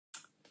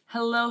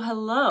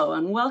Hello,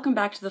 and welcome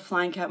back to the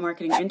Flying Cat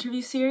Marketing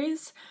interview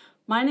series.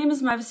 My name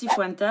is Mavis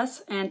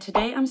Fuentes, and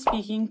today I'm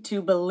speaking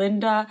to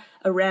Belinda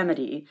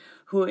Aramide,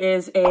 who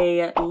is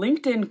a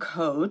LinkedIn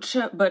coach,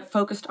 but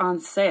focused on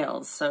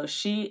sales. So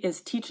she is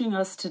teaching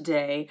us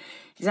today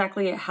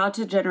exactly how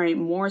to generate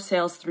more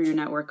sales through your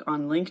network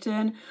on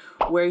LinkedIn,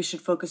 where you should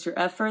focus your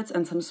efforts,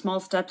 and some small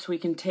steps we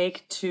can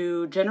take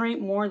to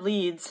generate more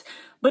leads,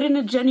 but in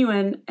a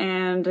genuine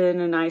and in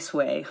a nice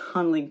way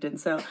on LinkedIn.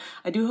 So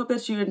I do hope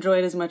that you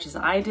enjoyed as much as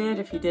I did.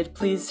 If you did,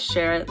 please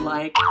share it,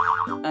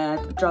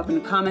 drop in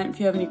a comment if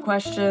you have any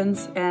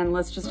questions, and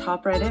let's just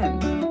hop right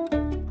in.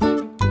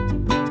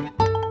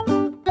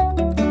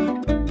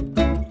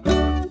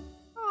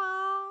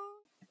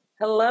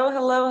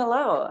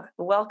 Hello.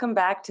 Welcome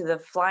back to the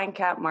Flying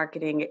Cat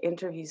Marketing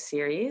interview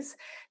series.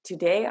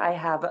 Today I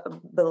have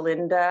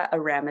Belinda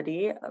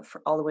Aramide,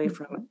 all the way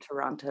from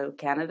Toronto,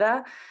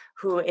 Canada,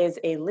 who is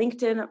a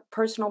LinkedIn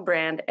personal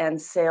brand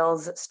and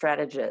sales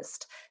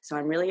strategist. So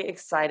I'm really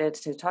excited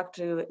to talk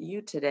to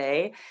you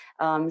today.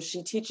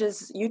 She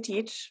teaches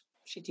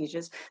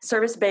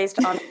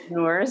service-based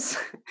entrepreneurs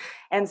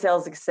and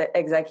sales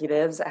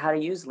executives how to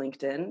use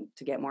LinkedIn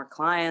to get more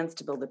clients,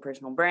 to build their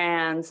personal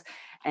brands,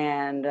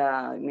 and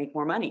make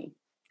more money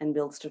and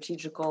build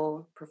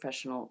strategical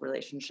professional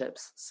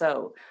relationships.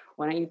 So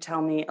why don't you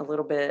tell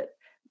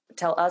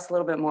us a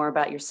little bit more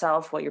about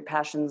yourself, what your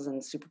passions and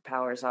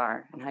superpowers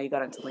are, and how you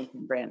got into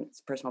LinkedIn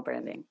personal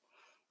branding.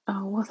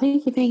 Oh, well,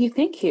 thank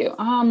you.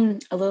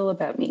 A little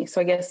about me.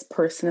 So I guess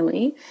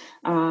personally,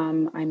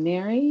 I'm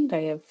married.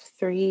 I have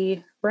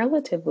 3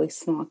 relatively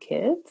small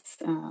kids.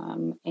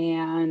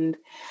 And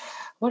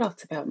what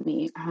else about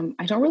me?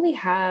 I don't really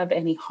have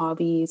any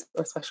hobbies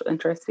or special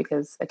interests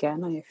because,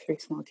 again, I have 3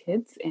 small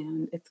kids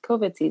and it's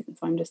COVID season.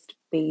 So I'm just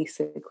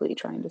basically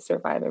trying to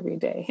survive every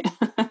day.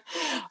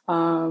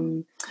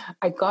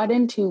 I got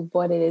into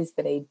what it is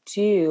that I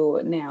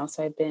do now.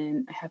 So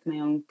I have my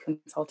own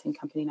consulting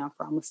company now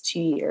for almost 2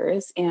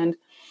 years. And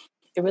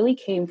it really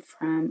came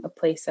from a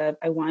place of,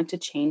 I wanted to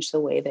change the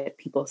way that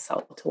people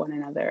sell to one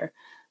another.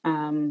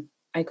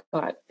 I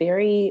got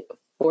very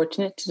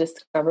fortunate to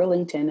discover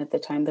LinkedIn at the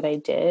time that I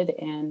did.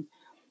 And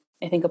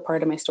I think a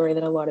part of my story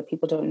that a lot of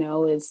people don't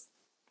know is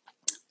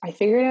I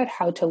figured out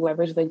how to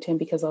leverage LinkedIn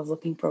because I was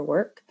looking for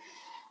work.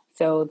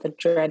 So the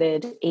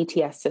dreaded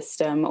ATS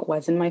system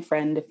wasn't my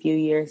friend a few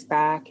years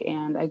back,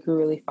 and I grew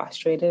really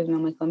frustrated. And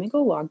I'm like, let me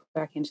go log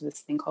back into this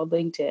thing called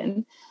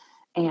LinkedIn.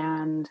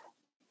 And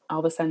all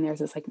of a sudden there's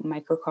this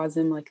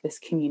microcosm, this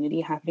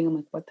community happening. I'm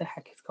like, what the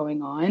heck is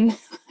going on?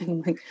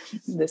 I'm like,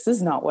 this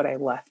is not what I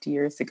left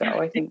years ago.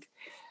 I think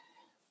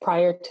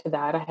prior to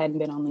that, I hadn't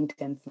been on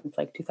LinkedIn since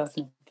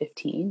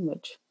 2015,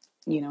 which,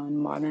 in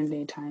modern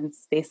day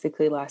times,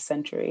 basically last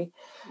century.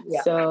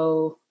 Yeah.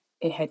 So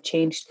it had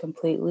changed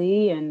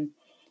completely. And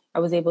I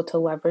was able to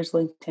leverage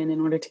LinkedIn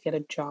in order to get a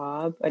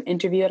job, an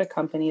interview at a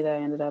company that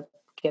I ended up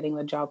getting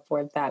the job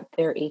for, that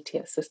their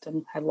ATS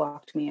system had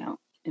locked me out.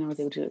 And I was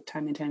able to do it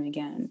time and time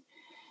again.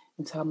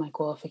 And so I'm like,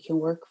 well, if it can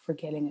work for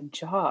getting a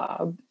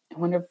job, I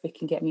wonder if it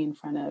can get me in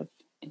front of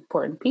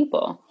important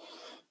people.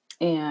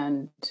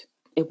 And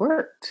it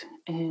worked.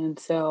 And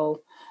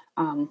so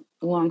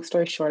long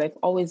story short, I've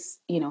always,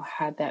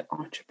 had that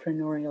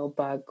entrepreneurial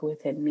bug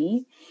within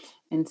me.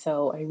 And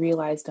so I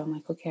realized, I'm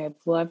like, okay,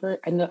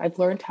 I've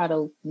learned how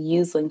to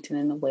use LinkedIn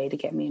in a way to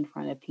get me in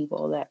front of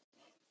people that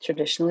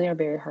traditionally are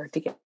very hard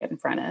to get in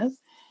front of.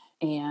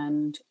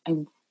 And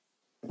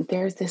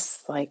there's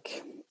this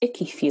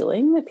icky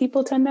feeling that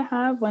people tend to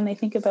have when they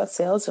think about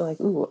sales. They're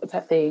like, ooh,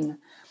 that thing,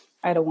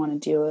 I don't want to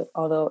do it.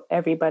 Although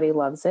everybody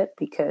loves it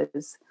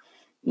because,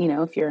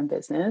 if you're in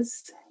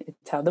business,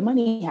 it's how the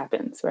money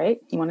happens, right?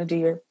 You want to do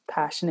your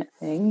passionate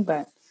thing,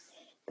 but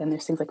then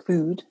there's things like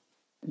food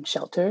and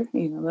shelter,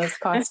 those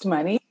cost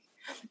money,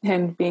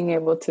 and being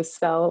able to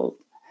sell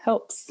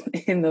helps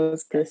in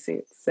those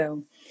pursuits.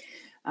 So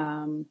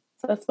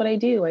that's what I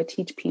do. I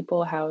teach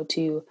people how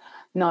to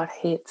not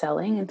hate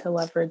selling and to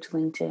leverage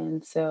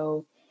LinkedIn.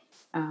 So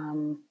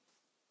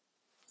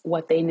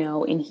what they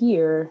know in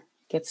here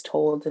gets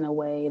told in a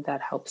way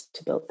that helps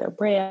to build their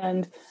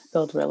brand,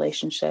 build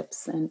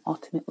relationships, and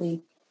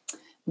ultimately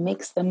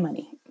makes them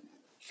money.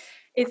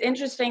 It's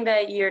interesting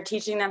that you're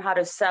teaching them how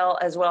to sell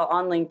as well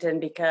on LinkedIn,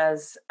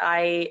 because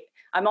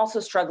I'm also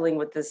struggling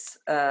with this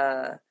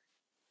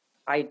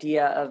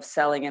idea of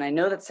selling. And I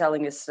know that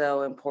selling is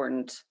so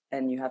important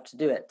and you have to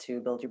do it to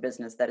build your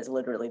business. That is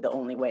literally the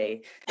only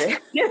way that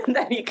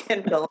you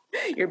can build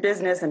your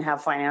business and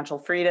have financial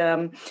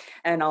freedom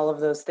and all of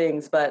those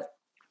things. But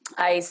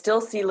I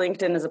still see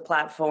LinkedIn as a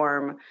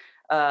platform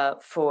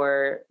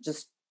for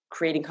just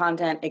creating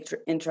content,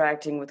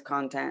 interacting with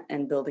content,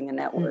 and building a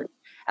network.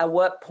 At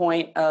what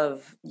point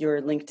of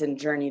your LinkedIn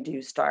journey do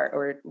you start,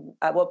 or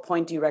at what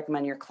point do you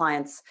recommend your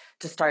clients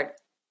to start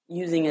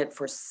using it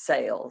for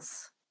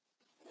sales?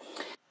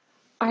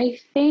 I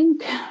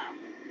think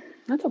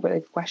that's a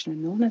really good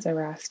question. No one has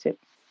ever asked it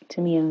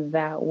to me in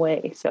that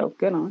way. So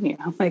good on you.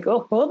 I'm like,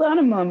 oh, hold on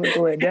a moment,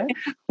 Belinda.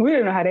 We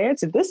don't know how to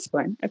answer this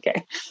one.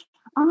 Okay.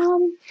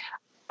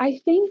 I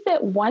think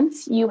that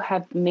once you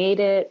have made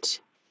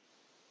it,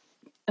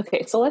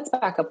 okay, so let's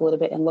back up a little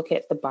bit and look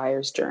at the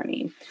buyer's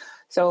journey.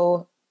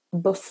 So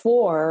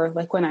before,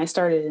 like when I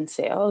started in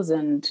sales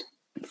and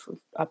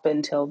up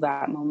until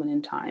that moment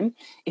in time,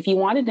 if you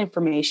wanted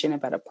information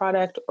about a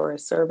product or a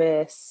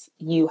service,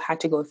 you had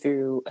to go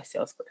through a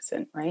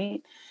salesperson,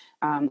 right?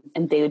 And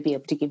they would be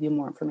able to give you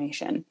more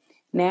information.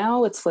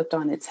 Now it's flipped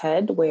on its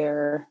head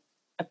where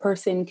a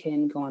person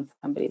can go on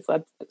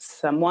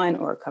someone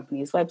or a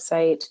company's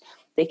website.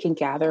 They can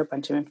gather a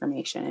bunch of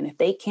information. And if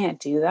they can't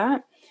do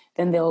that,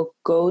 then they'll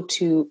go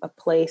to a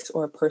place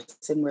or a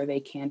person where they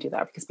can do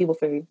that, because people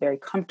feel very, very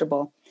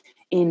comfortable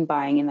in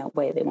buying in that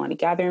way. They want to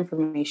gather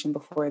information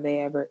before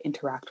they ever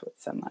interact with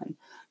someone.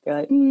 They're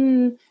like,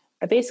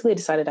 I basically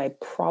decided I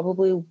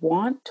probably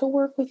want to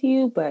work with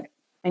you, but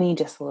I need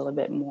just a little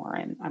bit more,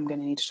 and I'm going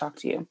to need to talk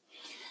to you.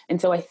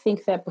 And so I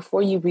think that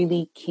before you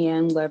really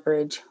can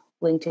leverage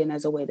LinkedIn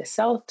as a way to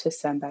sell to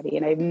somebody,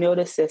 and I've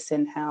noticed this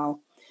in how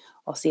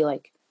I'll see,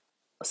 like,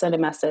 I'll send a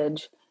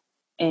message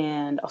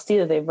and I'll see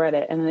that they've read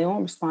it and they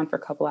won't respond for a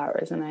couple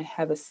hours. And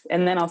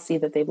and then I'll see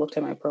that they've looked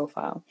at my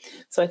profile.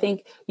 So I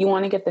think you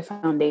want to get the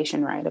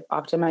foundation right of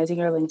optimizing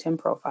your LinkedIn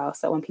profile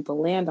so that when people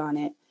land on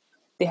it,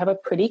 they have a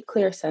pretty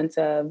clear sense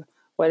of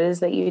what it is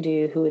that you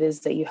do, who it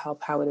is that you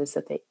help, how it is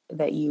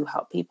that you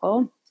help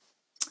people.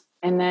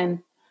 And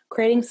then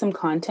creating some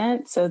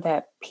content so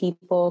that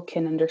people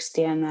can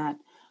understand that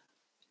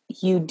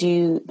you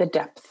do the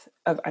depth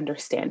of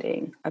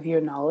understanding of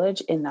your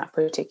knowledge in that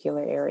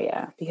particular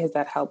area, because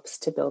that helps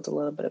to build a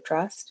little bit of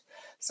trust.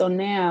 So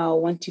now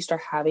once you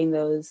start having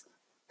those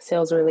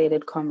sales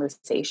related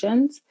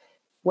conversations,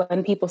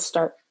 when people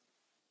start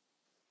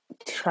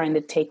trying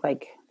to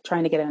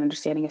get an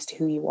understanding as to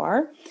who you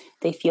are,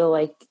 they feel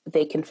like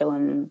they can fill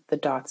in the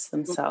dots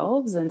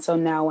themselves. And so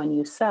now when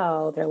you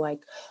sell, they're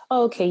like,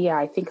 oh, okay, yeah,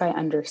 I think I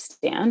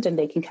understand. And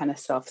they can kind of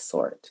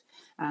self-sort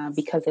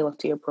because they look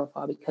to your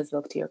profile, because they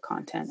look to your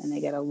content, and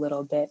they get a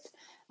little bit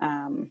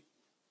of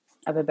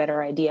a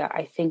better idea.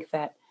 I think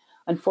that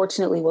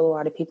unfortunately what a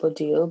lot of people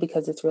do,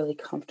 because it's really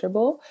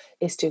comfortable,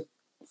 is to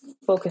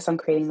focus on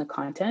creating the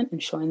content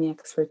and showing the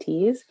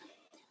expertise.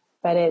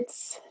 But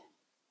it's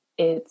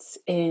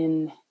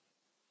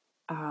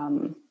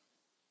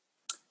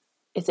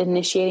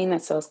initiating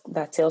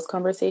that sales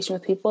conversation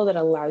with people that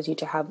allows you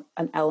to have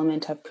an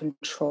element of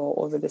control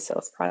over the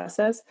sales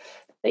process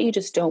that you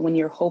just don't when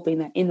you're hoping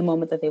that in the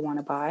moment that they want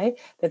to buy,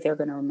 that they're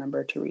going to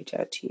remember to reach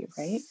out to you,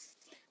 right?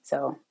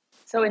 So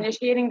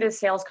initiating this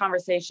sales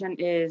conversation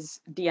is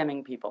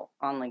DMing people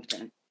on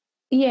LinkedIn.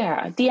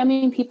 Yeah,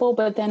 DMing people,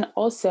 but then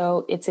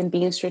also it's in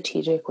being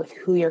strategic with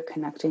who you're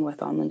connecting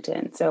with on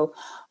LinkedIn. So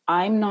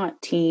I'm not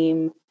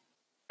team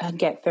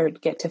get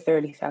to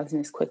 30,000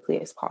 as quickly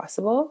as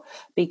possible,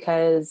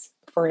 because,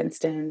 for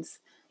instance,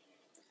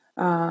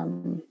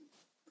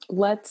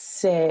 let's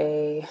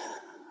say,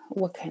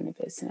 what kind of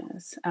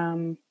business?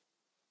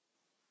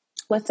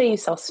 Let's say you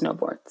sell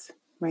snowboards,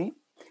 right?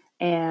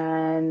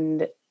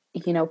 And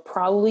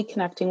probably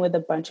connecting with a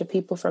bunch of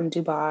people from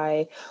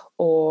Dubai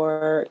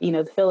or,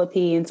 the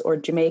Philippines or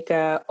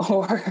Jamaica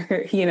or,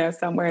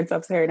 somewhere in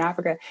sub-Saharan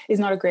Africa is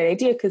not a great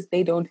idea because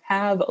they don't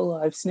have a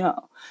lot of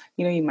snow.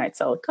 You might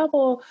sell a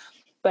couple,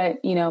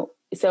 but,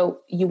 so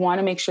you want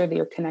to make sure that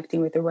you're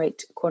connecting with the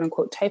right quote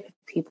unquote type of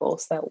people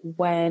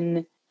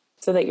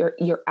so that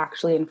you're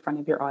actually in front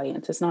of your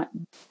audience. It's not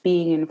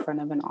being in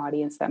front of an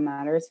audience that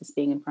matters. It's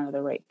being in front of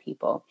the right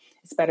people.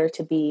 It's better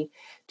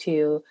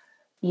to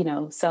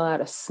sell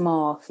out a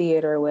small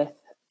theater with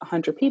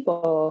 100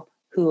 people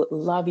who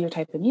love your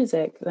type of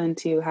music than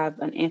to have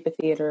an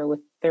amphitheater with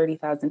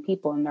 30,000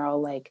 people and they're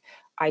all like,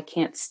 I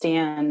can't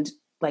stand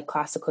like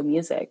classical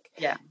music.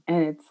 Yeah.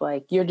 And it's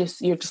like you're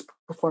just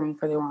performing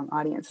for the wrong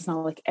audience. It's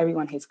not like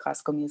everyone hates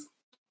classical music,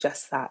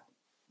 just that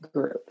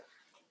group.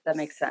 That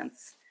makes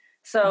sense.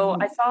 So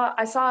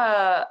I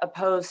saw a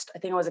post, I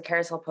think it was a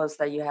carousel post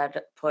that you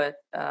had put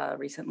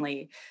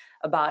recently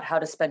about how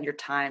to spend your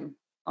time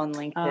on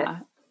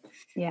LinkedIn.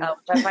 Which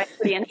I find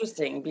pretty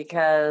interesting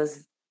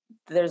because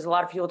there's a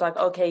lot of people talk,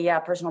 okay, yeah,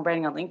 personal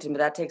branding on LinkedIn, but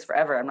that takes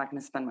forever. I'm not going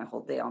to spend my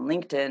whole day on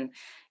LinkedIn.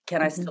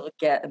 Can I still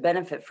get a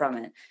benefit from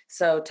it?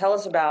 So tell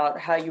us about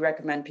how you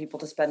recommend people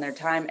to spend their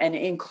time, and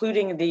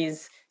including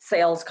these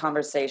sales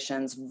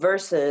conversations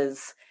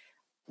versus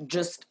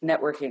just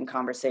networking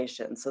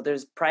conversations. So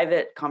there's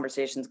private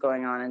conversations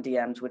going on in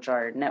DMs, which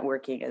are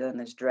networking, and then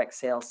there's direct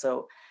sales.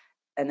 So,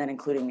 and then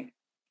including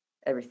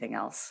everything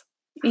else.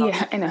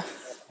 Yeah, I know.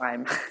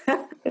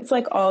 It's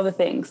like all the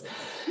things.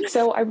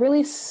 So I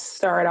really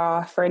start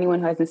off, for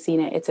anyone who hasn't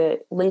seen it, it's a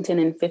LinkedIn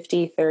in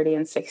 50, 30,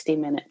 and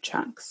 60-minute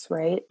chunks,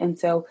 right? And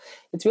so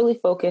it's really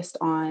focused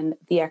on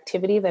the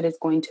activity that is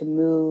going to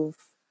move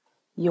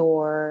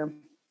your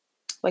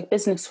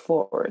business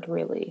forward,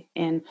 really.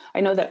 And I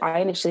know that I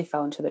initially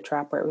fell into the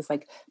trap where it was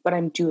like, but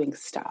I'm doing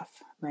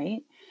stuff,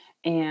 right?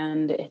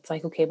 And it's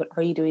like, okay, but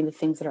are you doing the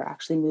things that are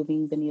actually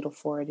moving the needle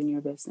forward in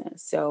your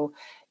business? So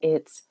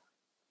it's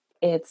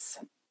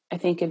I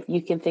think if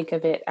you can think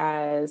of it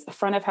as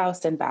front of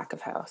house and back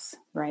of house,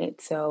 right?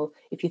 So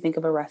if you think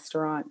of a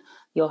restaurant,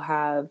 you'll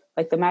have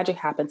like the magic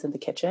happens in the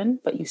kitchen,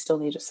 but you still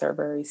need a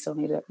server, you still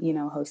need a,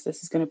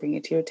 hostess is going to bring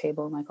it to your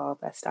table and like all of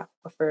that stuff.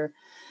 But for,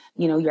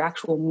 your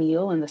actual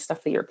meal and the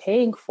stuff that you're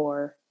paying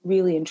for,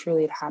 really and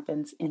truly it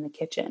happens in the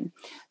kitchen.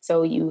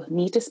 So you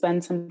need to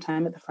spend some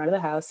time at the front of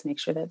the house to make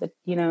sure that the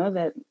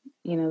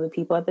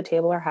people at the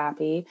table are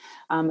happy.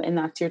 And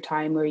that's your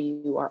time where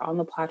you are on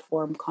the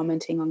platform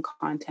commenting on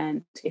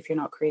content if you're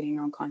not creating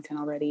your own content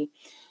already.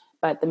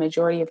 But the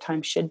majority of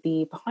time should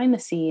be behind the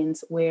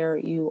scenes where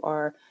you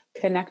are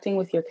connecting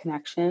with your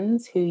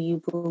connections who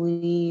you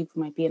believe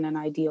might be an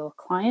ideal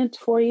client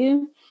for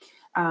you,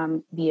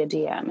 via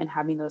DM and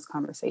having those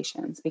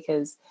conversations.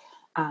 Because,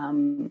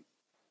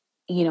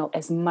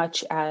 as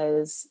much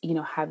as,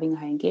 having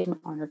high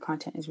engagement on your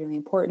content is really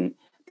important,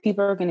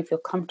 people are going to feel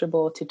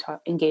comfortable to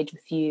engage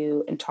with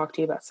you and talk to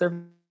you about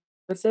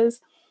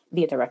services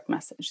via direct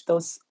message.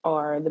 Those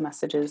are the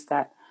messages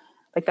that,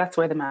 like, that's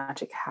where the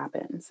magic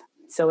happens.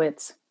 So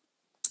it's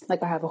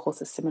like I have a whole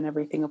system and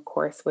everything, of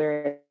course,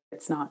 where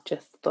it's not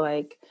just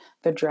like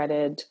the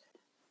dreaded,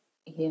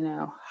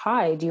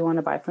 hi, do you want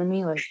to buy from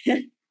me? Like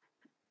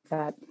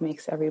that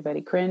makes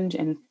everybody cringe,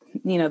 and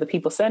the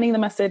people sending the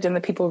message and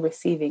the people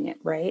receiving it,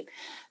 right?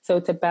 So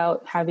it's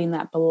about having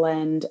that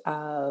blend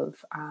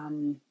of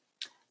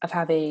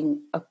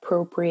having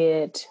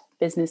appropriate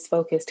business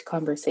focused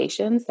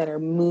conversations that are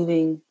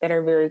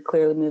very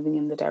clearly moving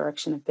in the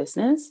direction of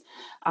business,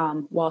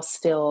 while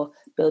still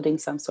building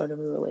some sort of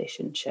a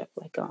relationship,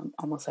 like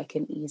almost like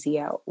an easy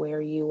out,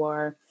 where you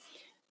are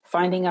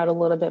finding out a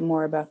little bit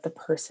more about the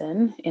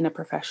person in a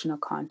professional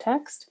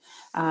context,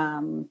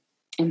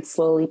 and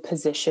slowly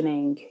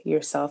positioning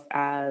yourself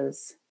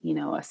as,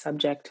 a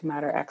subject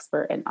matter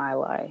expert and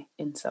ally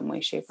in some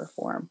way, shape, or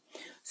form.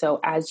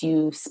 So as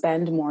you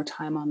spend more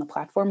time on the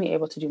platform, you're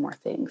able to do more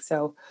things.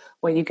 So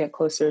when you get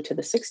closer to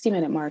the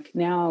 60-minute mark,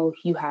 now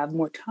you have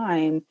more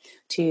time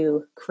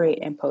to create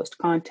and post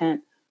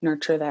content,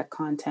 nurture that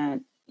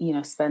content,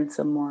 spend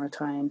some more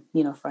time,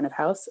 front of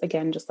house,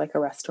 again, just like a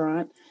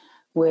restaurant,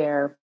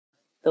 where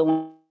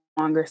the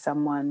longer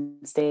someone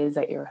stays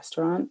at your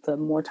restaurant, the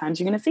more times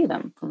you're going to see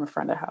them from a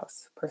front of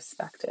house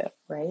perspective,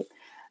 right?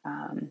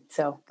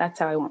 So that's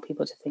how I want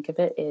people to think of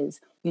it,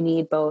 is you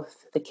need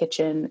both the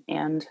kitchen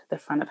and the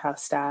front of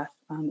house staff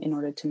in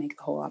order to make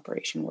the whole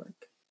operation work.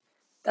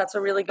 That's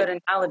a really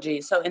good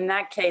analogy. So in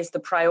that case, the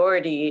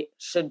priority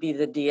should be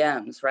the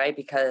DMs, right?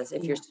 Because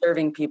if you're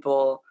serving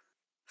people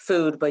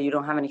food, but you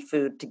don't have any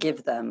food to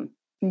give them,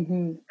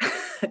 mm-hmm.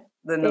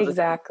 then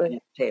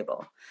exactly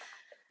table.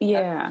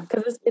 Yeah,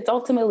 because it's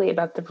ultimately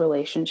about the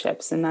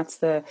relationships, and that's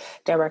the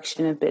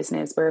direction of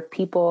business, where if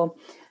people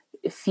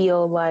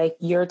feel like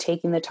you're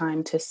taking the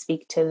time to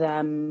speak to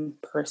them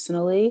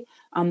personally,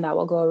 that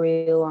will go a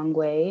really long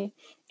way.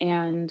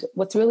 And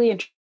what's really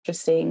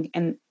interesting,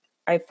 and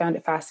I found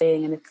it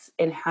fascinating, and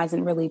it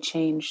hasn't really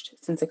changed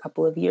since a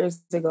couple of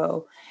years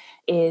ago,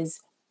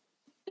 is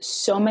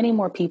so many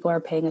more people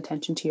are paying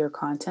attention to your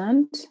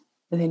content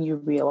than you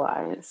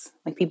realize.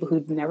 Like people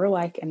who'd never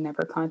like and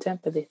never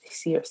content, but they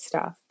see your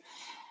stuff.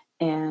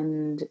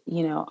 And,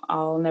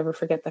 I'll never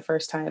forget the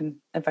first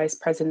time a vice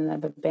president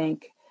of a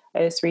bank, I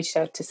just reached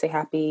out to say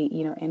happy,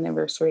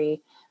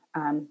 anniversary,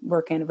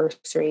 work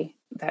anniversary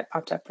that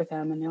popped up for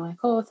them. And they're like,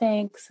 oh,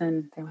 thanks.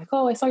 And they're like,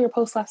 oh, I saw your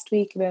post last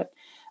week about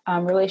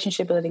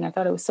relationship building. I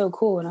thought it was so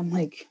cool. And I'm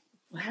like,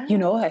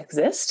 wow. I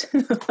exist.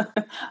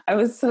 I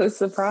was so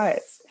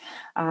surprised.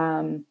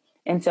 And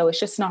so it's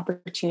just an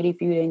opportunity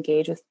for you to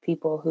engage with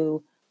people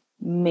who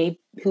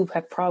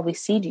have probably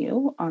seen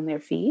you on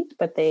their feed,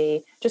 but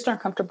they just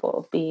aren't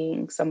comfortable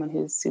being someone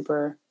who's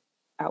super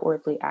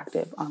outwardly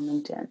active on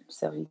LinkedIn.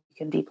 So you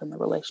can deepen the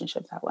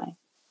relationship that way.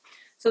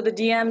 So the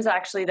DMs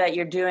actually that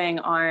you're doing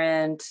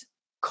aren't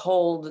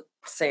cold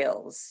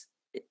sales.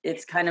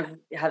 It's kind of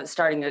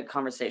starting a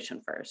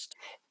conversation first.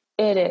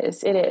 It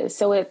is.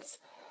 So it's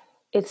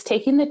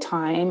taking the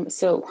time.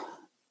 So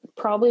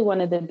probably one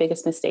of the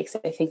biggest mistakes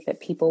I think that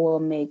people will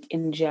make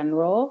in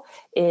general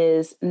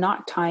is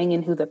not tying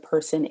in who the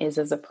person is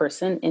as a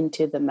person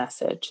into the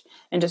message,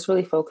 and just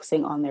really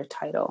focusing on their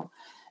title.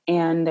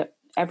 And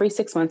every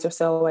 6 months or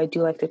so, I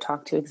do like to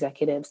talk to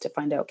executives to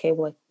find out, okay,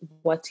 well, like,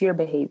 what's your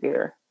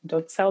behavior?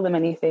 Don't sell them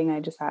anything. I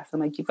just ask them,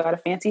 like, you've got a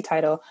fancy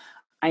title.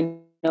 I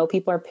know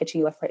people are pitching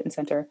you left, right, and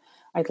center.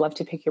 I'd love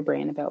to pick your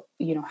brain about,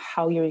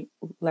 how you're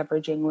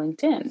leveraging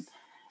LinkedIn.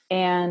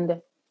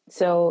 And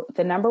so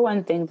the number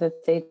one thing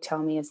that they tell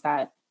me is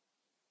that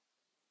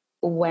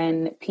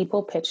when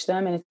people pitch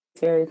them, and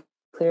it's very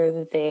clear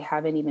that they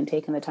haven't even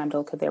taken the time to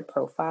look at their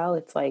profile,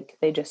 it's like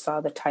they just saw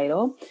the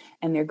title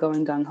and they're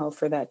going gung-ho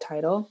for that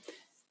title,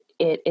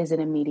 it is an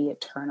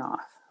immediate turnoff,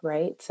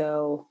 right?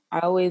 So I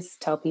always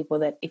tell people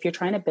that if you're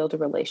trying to build a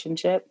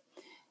relationship,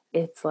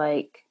 it's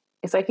like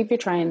if you're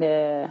trying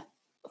to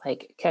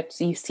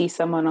you see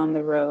someone on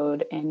the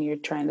road and you're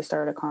trying to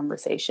start a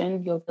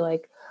conversation, you'll be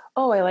like,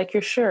 oh, I like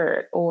your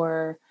shirt.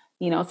 Or,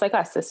 it's like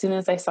us. As soon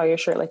as I saw your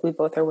shirt, like we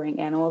both are wearing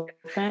animal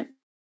print,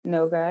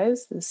 no,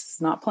 guys, this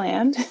is not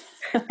planned.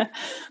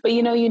 But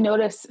you know, you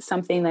notice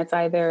something that's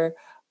either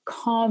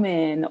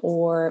common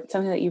or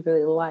something that you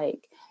really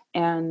like.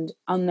 And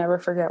I'll never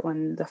forget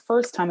when the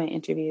first time I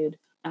interviewed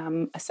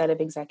a set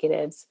of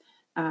executives,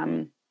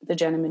 the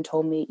gentleman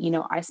told me, you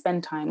know, I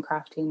spend time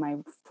crafting my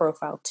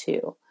profile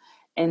too.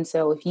 And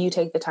so if you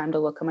take the time to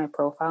look at my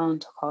profile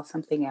and to call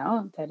something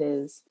out that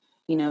is,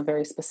 you know,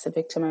 very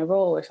specific to my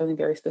role or something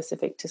very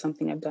specific to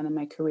something I've done in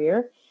my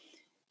career,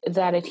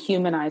 that it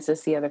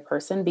humanizes the other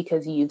person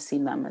because you've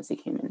seen them as a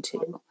human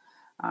too.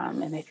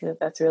 And I feel that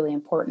that's really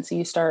important. So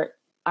you start,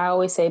 I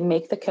always say,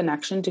 make the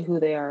connection to who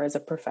they are as a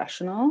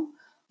professional,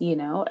 you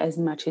know, as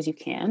much as you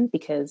can,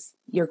 because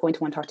you're going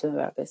to want to talk to them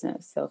about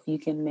business. So if you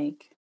can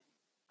make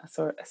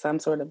some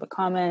sort of a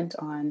comment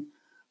on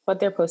what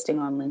they're posting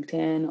on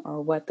LinkedIn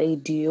or what they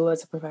do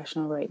as a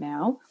professional right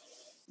now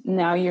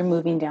you're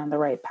moving down the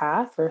right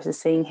path versus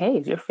saying, hey,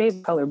 is your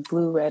favorite color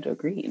blue, red, or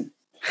green?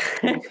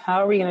 Like,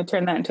 how are we going to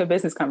turn that into a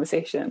business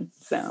conversation?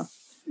 So,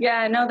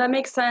 yeah, no, that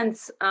makes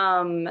sense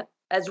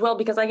as well,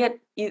 because I get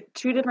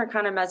two different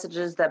kind of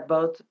messages that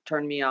both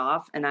turn me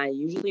off, and I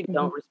usually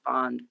don't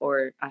respond,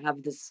 or I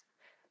have this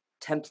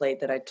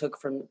template that I took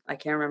from, I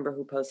can't remember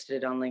who posted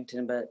it on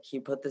LinkedIn, but he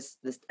put this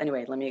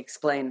anyway, let me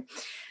explain.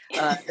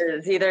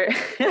 There's either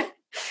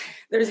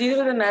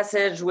the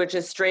message, which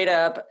is straight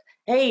up,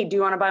 hey, do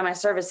you want to buy my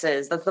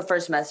services? That's the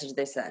first message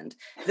they send.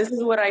 This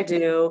is what I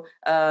do.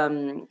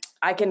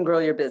 I can grow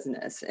your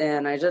business.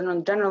 And I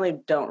generally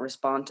don't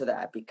respond to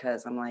that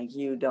because I'm like,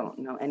 you don't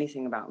know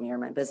anything about me or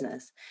my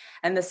business.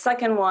 And the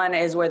second one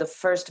is where the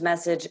first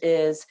message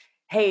is,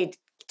 hey,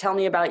 tell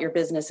me about your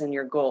business and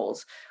your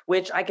goals,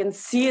 which I can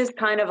see is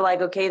kind of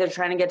like, okay, they're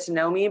trying to get to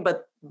know me,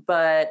 but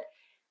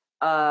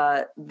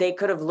they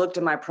could have looked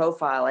at my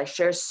profile. I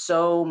share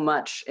so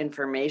much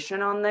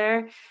information on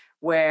there,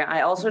 where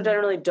I also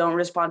generally don't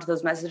respond to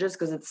those messages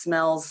because it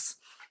smells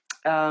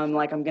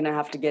like I'm going to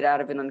have to get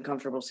out of an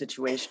uncomfortable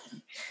situation.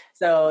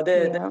 So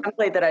the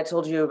template that I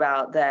told you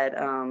about that,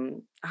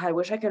 I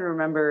wish I could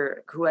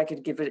remember who I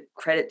could give it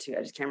credit to.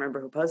 I just can't remember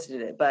who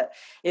posted it, but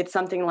it's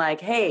something like,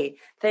 hey,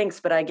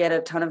 thanks, but I get a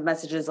ton of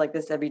messages like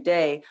this every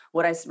day.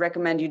 What I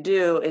recommend you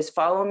do is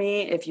follow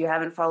me. If you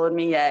haven't followed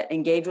me yet,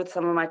 engage with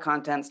some of my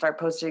content, start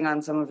posting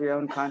on some of your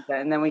own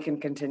content, and then we can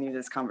continue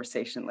this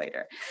conversation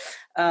later.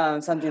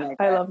 Something like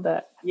that. I love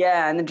that.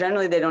 Yeah. And then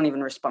generally they don't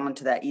even respond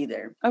to that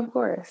either. Of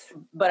course.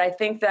 But I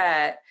think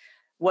that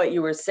what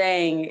you were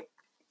saying,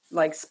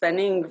 like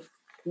spending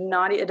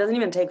it doesn't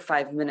even take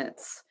 5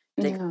 minutes.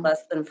 It takes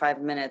less than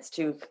 5 minutes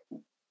to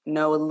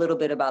know a little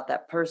bit about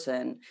that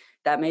person.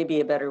 That may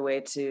be a better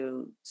way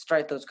to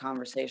start those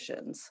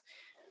conversations.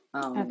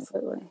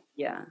 Absolutely.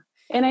 Yeah.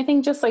 And I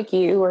think just like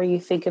you, where you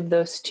think of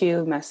those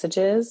two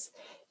messages,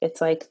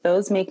 it's like,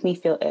 those make me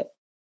feel it.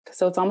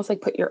 So it's almost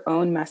like put your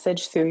own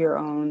message through your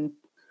own,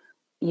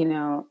 you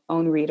know,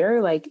 own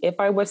reader. Like, if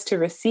I was to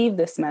receive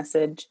this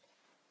message,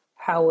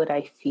 how would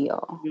I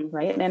feel?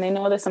 Right. And I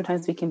know that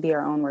sometimes we can be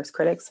our own worst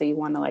critics. So you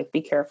want to like be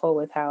careful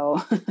with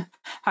how,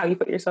 how you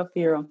put yourself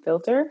through your own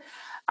filter.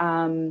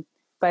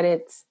 But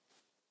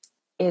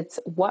it's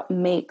what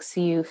makes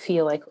you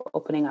feel like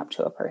opening up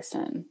to a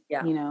person,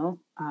 you know,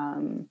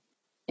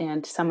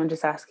 and someone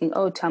just asking,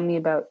 oh, tell me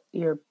about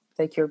your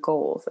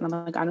goals. And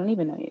I'm like, I don't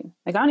even know you.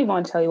 Like, I don't even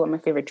want to tell you what my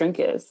favorite drink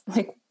is.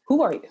 Like,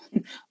 who are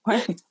you?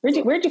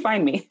 Where'd you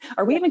find me?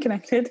 Are we even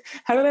connected?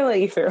 How did I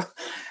let you through?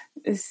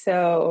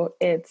 So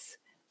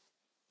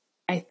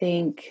I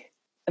think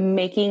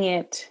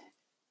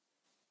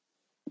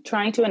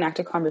trying to enact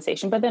a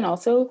conversation, but then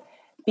also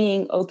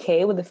being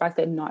okay with the fact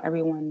that not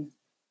everyone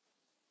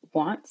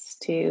wants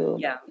to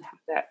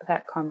have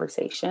that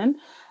conversation.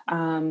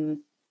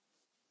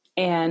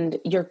 And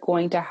you're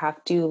going to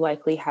have to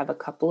likely have a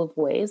couple of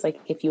ways. Like,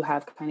 if you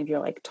have kind of your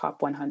like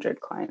top 100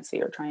 clients that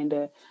you're trying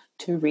to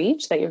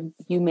reach, that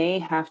you may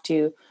have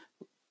to,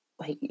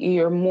 like,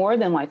 you're more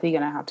than likely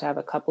going to have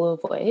a couple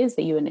of ways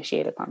that you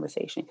initiate a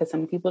conversation, because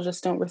some people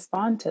just don't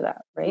respond to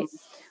that. Right.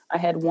 I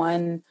had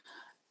one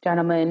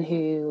gentleman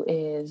who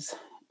is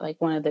like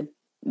one of the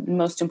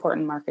most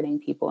important marketing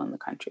people in the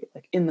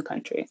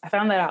country. I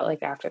found that out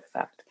like after the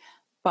fact.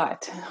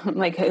 But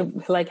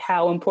like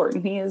how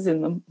important he is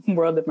in the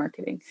world of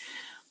marketing.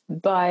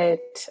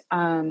 But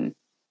I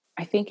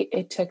think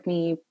it took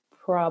me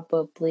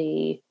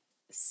probably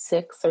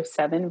 6 or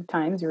 7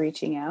 times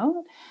reaching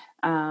out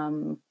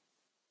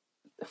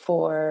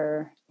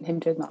for him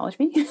to acknowledge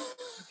me.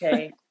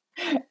 Okay.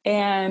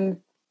 And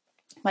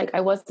like,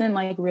 I wasn't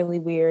like really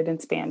weird and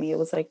spammy. It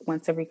was like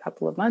once every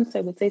couple of months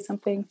I would say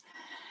something.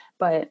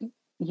 But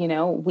you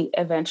know, we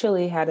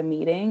eventually had a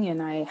meeting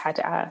and I had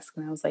to ask,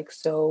 and I was like,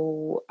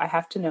 so I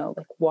have to know,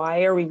 like,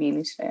 why are we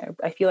meeting today?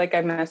 I feel like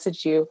I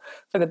messaged you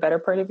for the better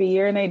part of a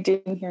year and I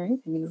didn't hear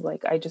anything. He's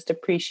like, I just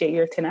appreciate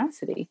your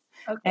tenacity.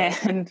 Okay.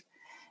 And,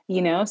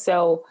 you know,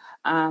 so,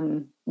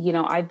 you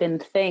know,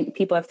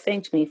 people have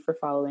thanked me for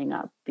following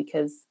up,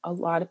 because a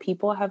lot of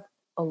people have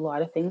a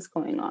lot of things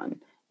going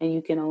on, and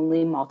you can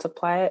only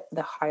multiply it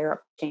the higher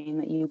up chain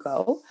that you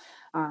go.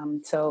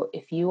 So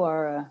if you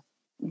are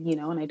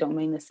and I don't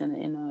mean this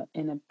in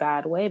a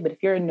bad way, but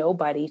if you're a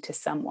nobody to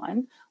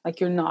someone, like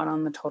you're not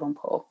on the totem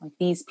pole, like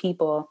these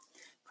people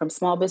from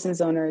small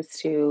business owners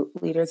to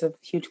leaders of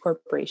huge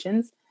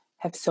corporations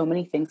have so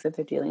many things that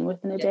they're dealing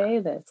with in a day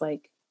that it's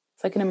like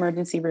an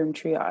emergency room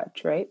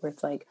triage, right? Where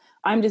it's like,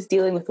 I'm just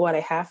dealing with what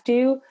I have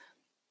to,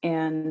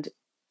 and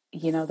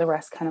the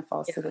rest kind of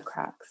falls through the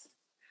cracks.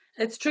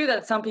 It's true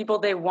that some people,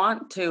 they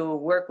want to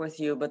work with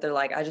you, but they're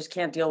like, I just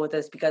can't deal with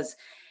this, because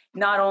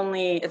not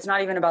only, it's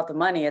not even about the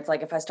money. It's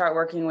like, if I start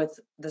working with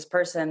this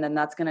person, then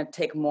that's going to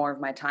take more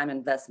of my time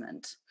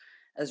investment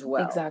as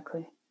well.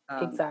 Exactly.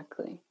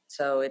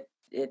 So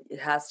it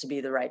has to be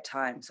the right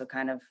time. So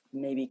kind of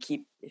maybe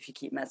if you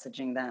keep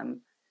messaging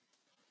them,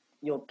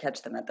 you'll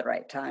catch them at the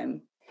right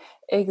time.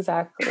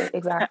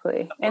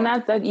 Exactly. And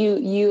that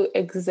you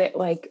exit,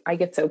 like, I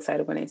get so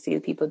excited when I see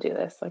people do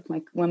this. Like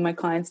when my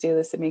clients do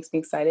this, it makes me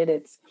excited.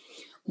 It's,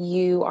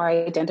 you are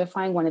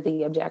identifying one of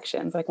the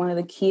objections. Like one of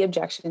the key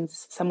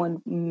objections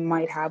someone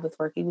might have with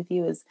working with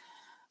you is,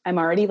 I'm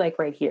already like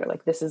right here.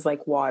 Like this is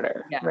like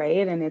water,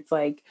 right? And it's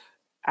like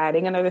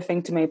adding another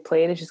thing to my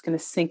plate is just going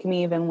to sink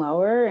me even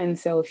lower. And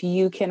so if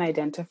you can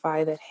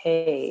identify that,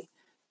 hey,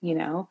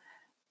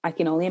 I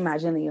can only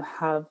imagine that you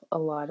have a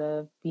lot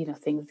of,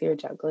 things that you're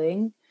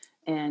juggling,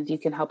 and you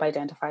can help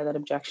identify that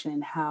objection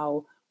and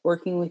how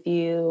working with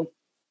you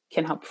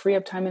can help free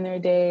up time in their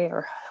day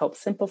or help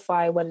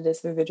simplify what it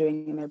is that they're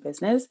doing in their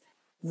business.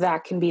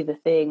 That can be the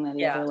thing that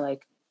they're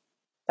like,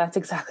 that's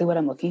exactly what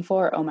I'm looking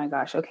for. Oh my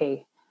gosh.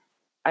 Okay.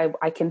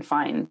 I can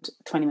find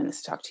 20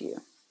 minutes to talk to you.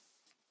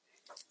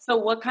 So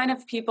what kind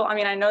of people, I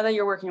mean, I know that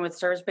you're working with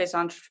service-based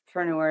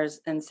entrepreneurs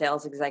and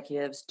sales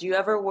executives. Do you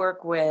ever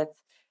work with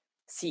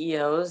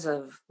CEOs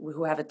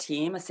who have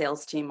a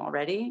sales team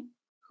already?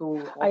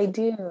 I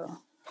do.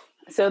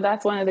 So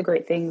that's one of the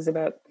great things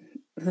about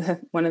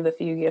one of the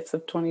few gifts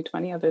of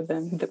 2020, other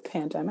than the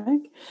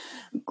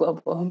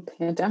global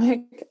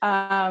pandemic,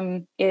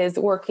 is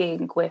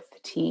working with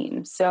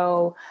teams.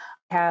 So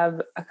I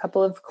have a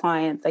couple of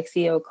clients, like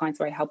CEO clients,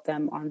 where I help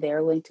them on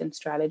their LinkedIn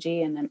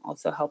strategy, and then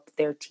also help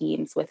their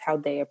teams with how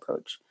they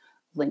approach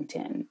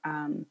LinkedIn.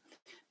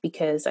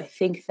 Because I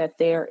think that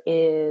there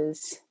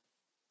is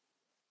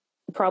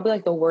probably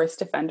like the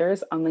worst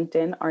offenders on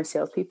LinkedIn are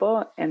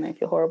salespeople, and I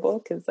feel horrible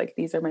because like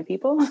these are my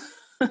people.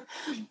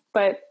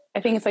 But I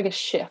think it's like a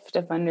shift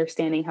of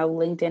understanding how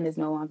LinkedIn is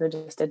no longer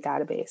just a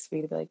database for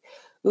you to be like,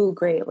 ooh,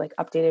 great, like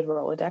updated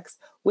Rolodex,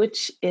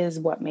 which is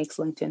what makes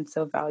LinkedIn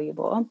so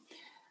valuable.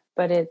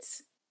 But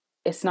it's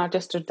not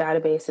just a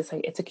database. It's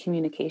like, it's a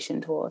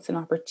communication tool. It's an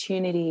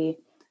opportunity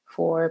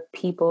for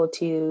people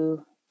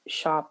to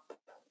shop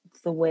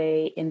the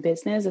way in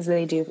business as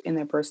they do in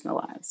their personal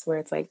lives, where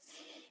it's like,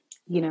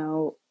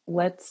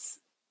 let's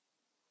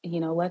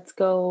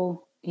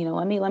go,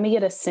 let me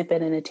get a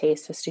snippet and a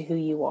taste as to who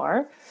you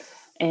are.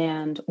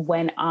 And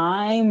when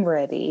I'm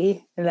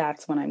ready,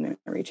 that's when I'm going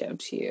to reach out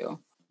to you,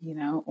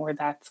 or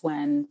that's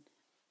when,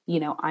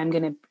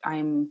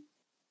 I'm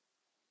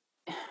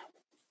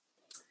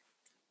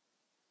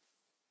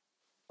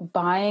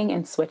buying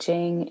and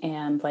switching.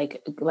 And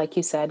like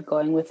you said,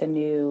 going with a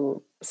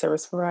new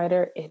service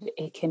provider,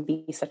 it can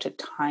be such a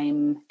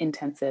time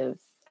intensive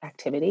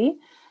activity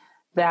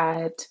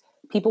that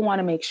people want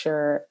to make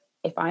sure,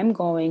 if I'm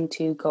going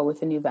to go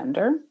with a new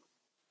vendor,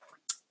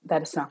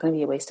 that it's not going to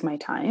be a waste of my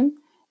time,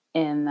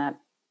 and that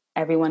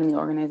everyone in the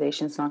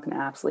organization is not going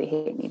to absolutely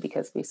hate me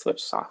because we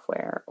switched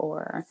software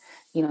or,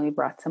 we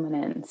brought someone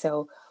in.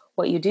 So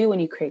what you do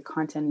when you create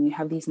content and you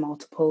have these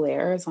multiple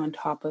layers on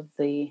top of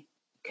the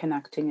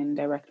connecting and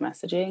direct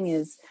messaging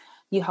is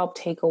you help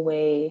take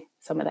away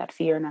some of that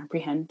fear and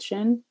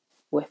apprehension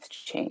with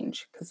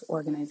change, because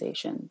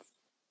organizations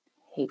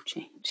hate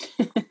change,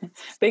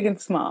 big and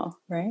small,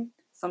 right?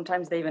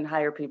 Sometimes they even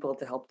hire people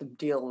to help them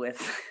deal with.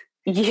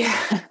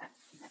 Yeah.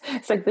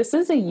 It's like, this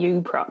is a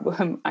you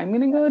problem. I'm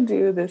going to go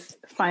do this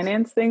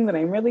finance thing that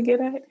I'm really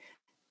good at.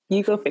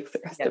 You go fix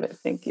the rest of it.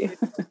 Thank you.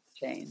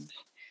 Change.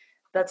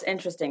 That's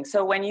interesting.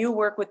 So when you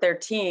work with their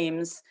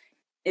teams,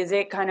 is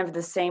it kind of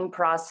the same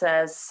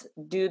process?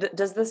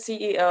 Does the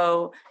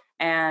CEO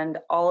and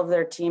all of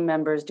their team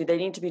members, do they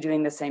need to be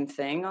doing the same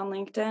thing on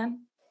LinkedIn?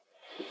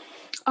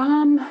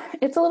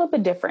 It's a little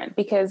bit different,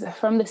 because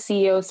from the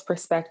CEO's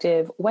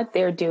perspective, what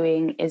they're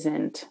doing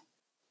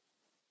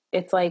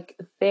it's like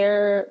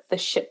they're the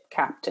ship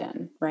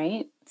captain,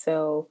 right?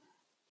 So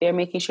they're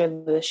making sure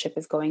that the ship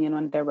is going in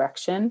one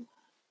direction,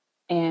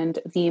 and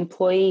the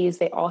employees,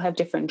 they all have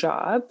different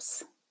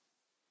jobs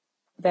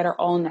that are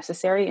all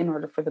necessary in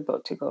order for the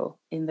boat to go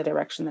in the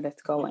direction that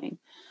it's going.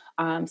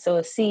 So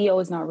a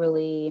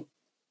CEO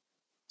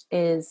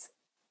is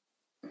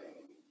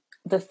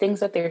the things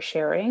that they're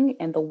sharing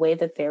and the way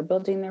that they're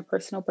building their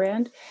personal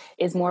brand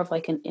is more of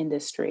like an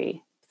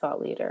industry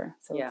thought leader.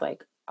 So it's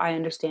like, I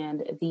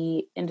understand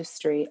the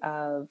industry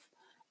of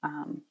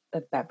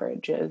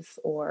beverages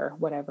or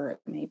whatever it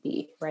may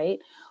be, right?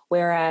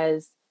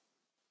 Whereas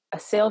a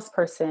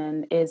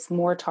salesperson is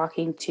more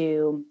talking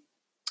to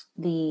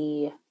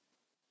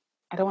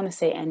I don't want to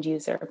say end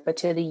user, but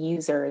to the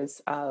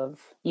users of,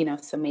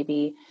 so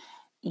maybe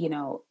you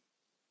know,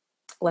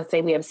 let's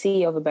say we have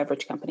CEO of a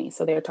beverage company.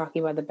 So they're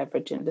talking about the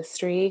beverage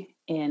industry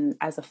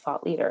as a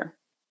thought leader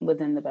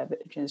within the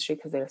beverage industry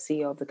because they're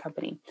CEO of the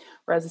company.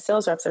 Whereas the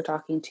sales reps are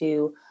talking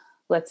to,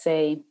 let's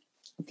say,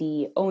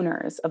 the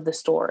owners of the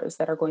stores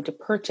that are going to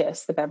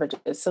purchase the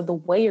beverages. So the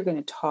way you're going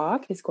to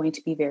talk is going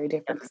to be very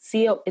different.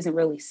 CEO isn't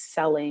really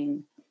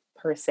selling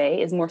per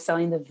se, is more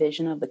selling the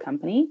vision of the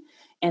company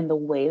and the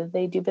way that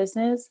they do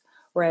business.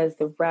 Whereas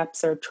the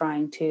reps are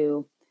trying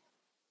to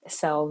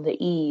sell the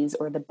ease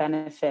or the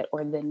benefit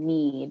or the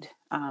need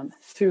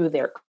through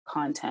their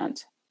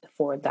content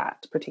for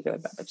that particular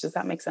beverage. Does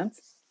that make sense?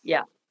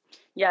 Yeah.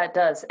 Yeah, it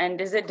does.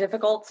 And is it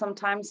difficult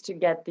sometimes to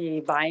get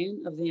the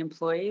buy-in of the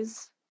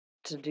employees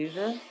to do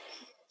this?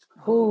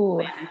 Who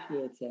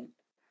initiates it?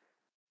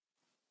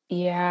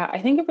 Yeah, I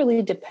think it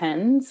really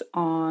depends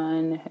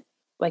on,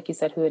 like you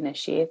said, who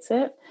initiates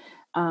it.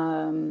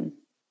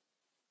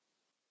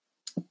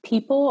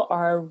 People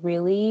are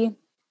really,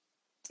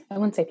 I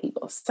wouldn't say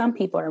people, some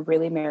people are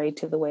really married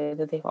to the way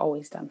that they've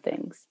always done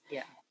things.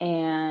 Yeah.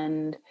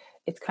 And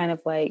it's kind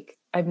of like,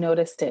 I've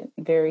noticed it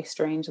very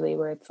strangely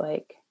where it's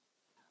like,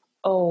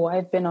 oh,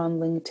 I've been on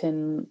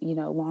LinkedIn,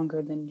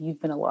 longer than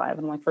you've been alive.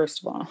 And I'm like,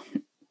 first of all,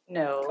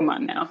 no, come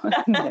on now.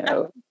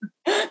 No,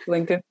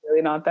 LinkedIn's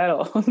really not that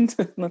old.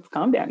 Let's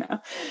calm down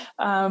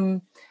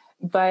now.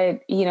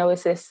 But,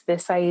 it's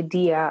this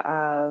idea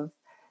of,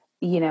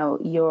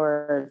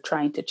 you're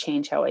trying to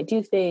change how I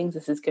do things.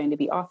 This is going to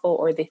be awful.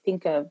 Or they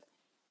think of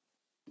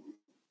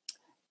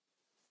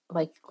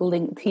like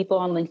people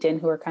on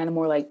LinkedIn who are kind of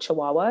more like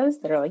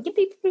chihuahuas that are like,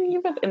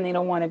 and they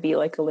don't want to be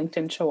like a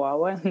LinkedIn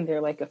chihuahua. And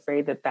they're like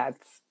afraid that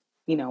that's,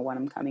 what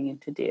I'm coming in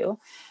to do.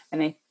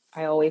 And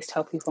I always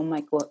tell people, I'm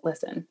like, well,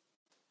 listen,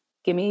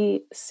 give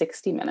me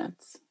 60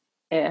 minutes.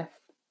 If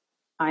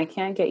I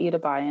can't get you to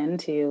buy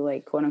into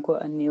like, quote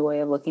unquote, a new way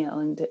of looking at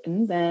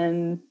LinkedIn,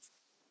 then,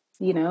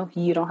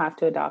 you don't have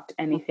to adopt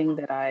anything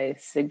that I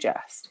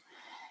suggest.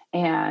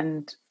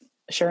 And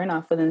sure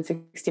enough, within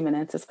 60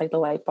 minutes, it's like the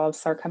light bulbs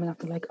start coming up.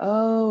 They're like,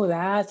 oh,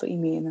 that's what you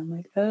mean. I'm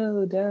like,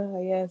 oh, duh,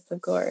 yes,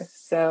 of course.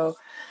 So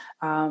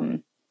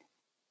I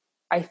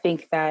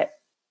think that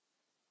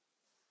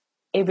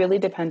it really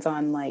depends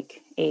on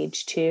like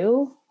age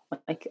too.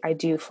 Like I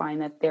do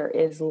find that there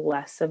is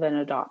less of an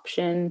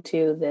adoption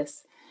to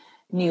this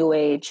new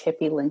age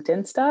hippie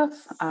LinkedIn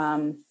stuff.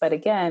 But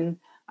again,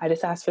 I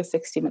just asked for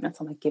 60 minutes.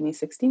 I'm like, give me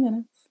 60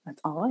 minutes.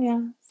 That's all I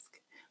ask.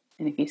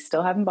 And if you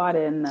still haven't bought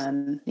in,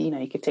 then,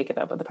 you could take it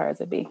up with the powers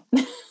that be.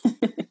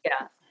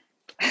 Yeah.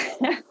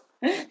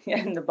 Yeah.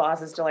 And the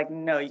boss is still like,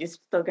 no, you're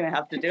still going to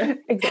have to do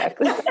it.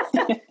 Exactly.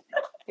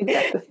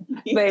 Exactly.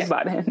 Yeah. They've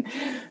bought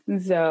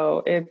in.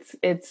 So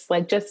it's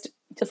like, just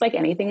like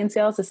anything in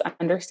sales, is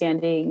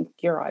understanding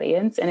your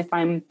audience. And if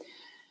I'm,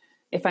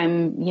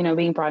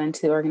 being brought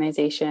into the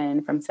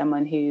organization from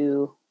someone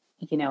who,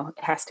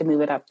 has to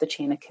move it up the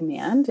chain of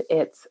command,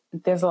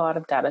 there's a lot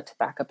of data to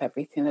back up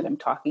everything that I'm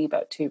talking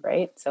about too,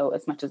 right? So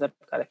as much as I've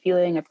got a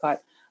feeling, I've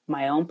got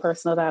my own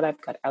personal data,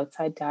 I've got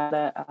outside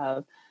data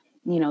of,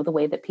 the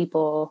way that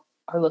people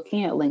are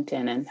looking at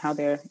LinkedIn and how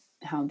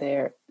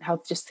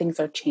just things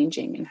are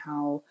changing and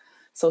how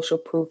social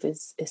proof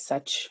is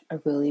such a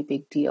really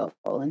big deal.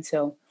 And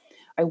so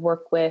I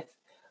work with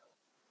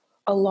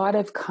a lot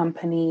of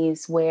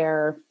companies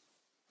where,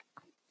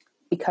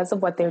 because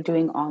of what they're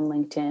doing on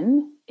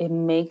LinkedIn, it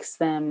makes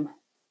them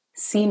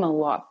seem a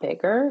lot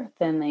bigger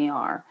than they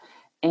are.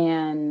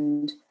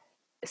 And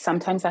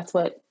sometimes that's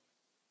what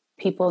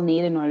people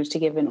need in order to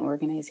give an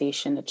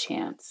organization a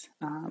chance.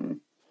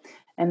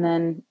 And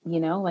then,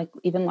 like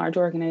even large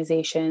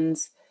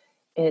organizations,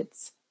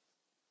 it's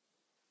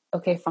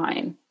okay,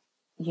 fine.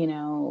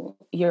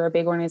 You're a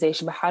big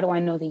organization, but how do I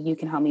know that you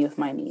can help me with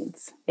my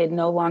needs? It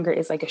no longer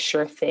is like a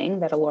sure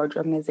thing that a large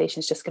organization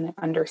is just going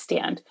to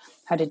understand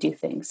how to do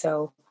things.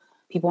 So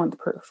people want the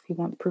proof.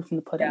 People want the proof in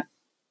the pudding. Yeah.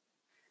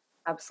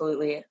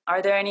 Absolutely.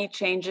 Are there any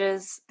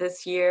changes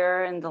this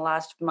year in the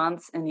last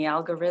months in the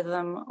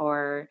algorithm,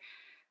 or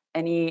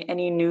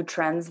any new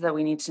trends that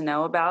we need to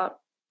know about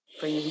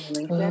for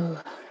using LinkedIn? Ooh,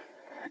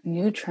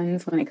 new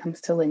trends when it comes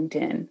to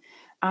LinkedIn.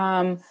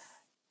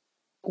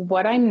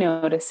 What I'm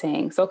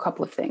noticing, so a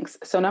couple of things.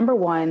 So number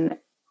one,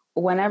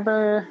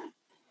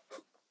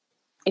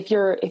 if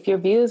your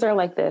views are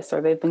like this,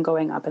 or they've been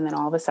going up and then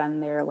all of a sudden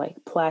they're like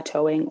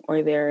plateauing,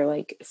 or they're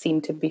like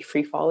seem to be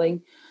free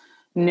falling,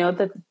 know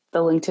that the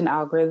LinkedIn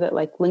algorithm,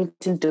 like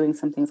LinkedIn's doing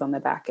some things on the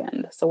back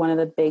end. So one of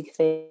the big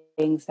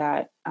things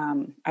that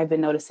I've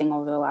been noticing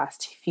over the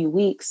last few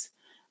weeks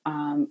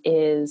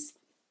is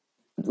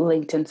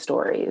LinkedIn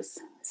stories.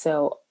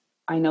 So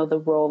I know the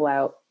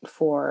rollout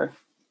for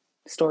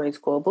stories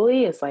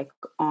globally is like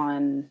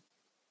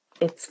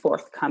it's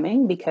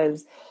forthcoming,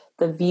 because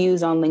the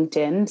views on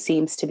LinkedIn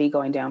seems to be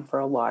going down for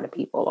a lot of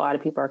people. A lot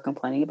of people are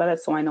complaining about it.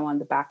 So I know on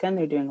the back end,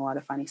 they're doing a lot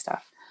of funny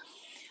stuff.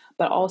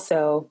 But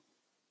also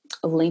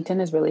LinkedIn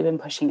has really been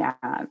pushing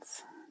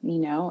ads,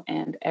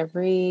 and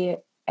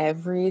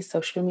every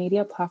social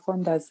media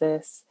platform does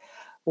this,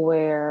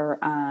 where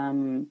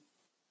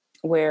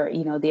where,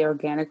 the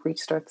organic reach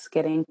starts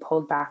getting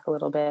pulled back a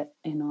little bit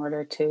in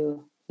order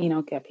to,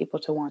 get people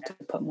to want to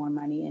put more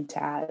money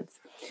into ads.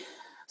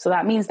 So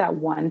that means that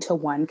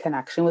one-to-one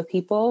connection with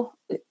people,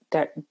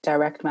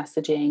 direct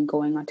messaging,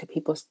 going onto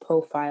people's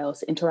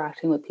profiles,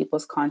 interacting with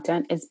people's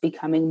content is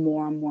becoming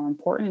more and more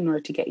important in order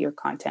to get your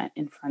content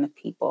in front of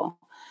people.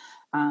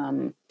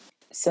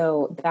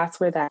 So that's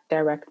where that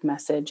direct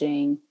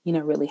messaging,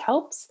 really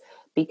helps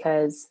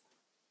because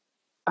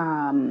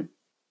when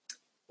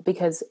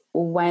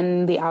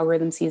the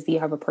algorithm sees that you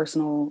have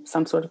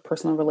some sort of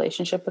personal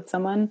relationship with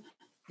someone,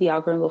 the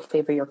algorithm will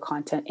favor your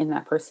content in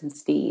that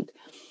person's feed.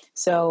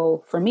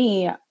 So for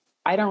me,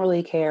 I don't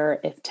really care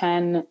if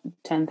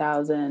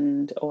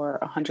 10,000 or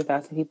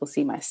 100,000 people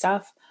see my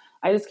stuff.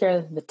 I just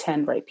care that the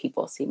 10 right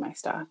people see my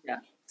stuff. Yeah.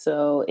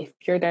 So if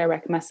you're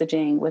direct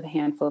messaging with a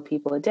handful of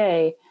people a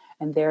day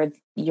and they're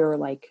your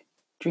like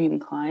dream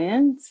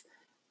clients,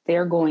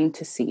 they're going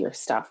to see your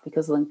stuff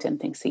because LinkedIn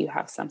thinks that you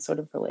have some sort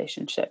of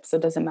relationship. So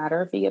it doesn't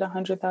matter if you get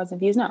 100,000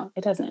 views. No,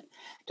 it doesn't.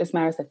 It just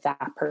matters that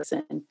that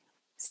person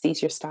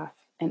sees your stuff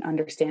and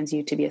understands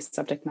you to be a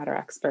subject matter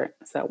expert.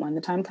 So that when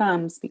the time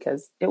comes,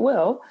 because it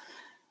will,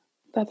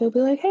 that they'll be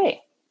like,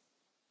 hey,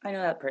 I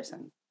know that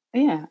person.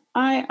 Yeah,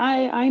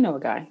 I know a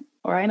guy,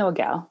 or I know a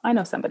gal. I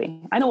know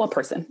somebody. I know a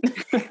person.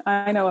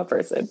 I know a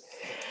person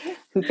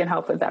who can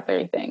help with that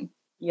very thing.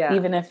 Yeah.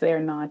 Even if they're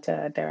not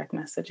direct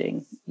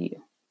messaging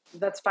you.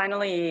 That's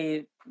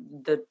finally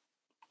the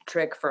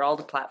trick for all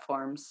the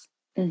platforms.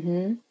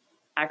 Mm-hmm.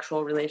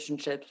 Actual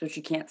relationships, which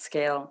you can't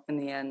scale in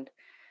the end.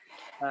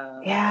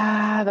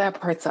 Yeah, that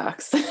part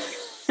sucks.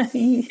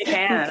 You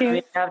can't. I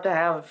mean,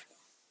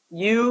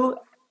 you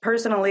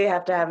personally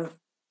have to have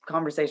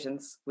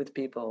conversations with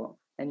people,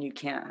 and you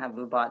can't have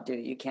a bot do it.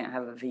 You can't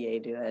have a VA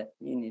do it.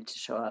 You need to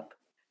show up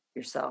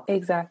yourself.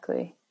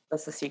 Exactly.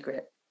 That's the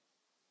secret,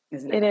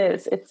 isn't it? It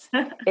is.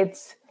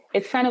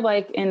 It's kind of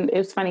like, and it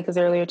was funny because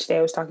earlier today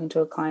I was talking to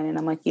a client and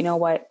I'm like, you know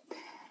what?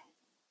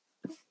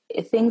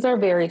 Things are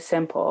very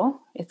simple.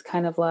 It's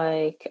kind of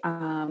like,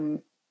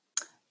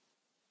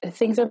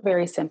 things are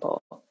very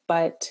simple,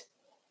 but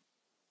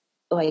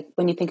like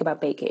when you think about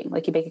baking,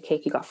 like you bake a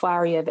cake, you got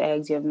flour, you have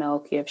eggs, you have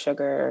milk, you have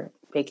sugar,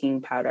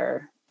 baking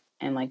powder,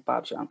 and like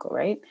Bob's your uncle,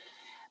 right?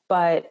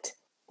 But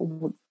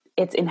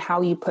it's in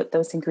how you put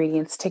those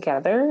ingredients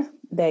together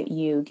that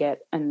you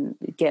get the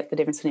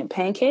difference between a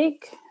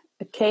pancake,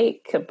 a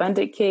cake, a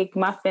abundant cake,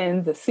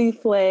 muffins, a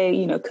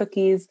souffle,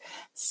 cookies,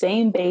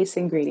 same base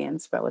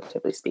ingredients,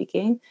 relatively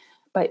speaking,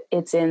 but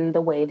it's in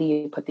the way that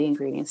you put the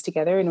ingredients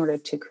together in order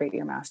to create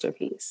your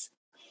masterpiece.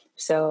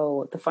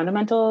 So the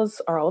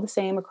fundamentals are all the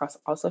same across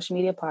all social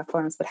media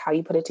platforms, but how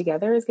you put it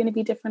together is going to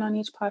be different on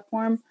each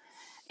platform.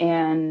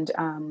 And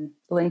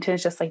LinkedIn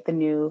is just like the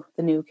new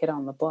kid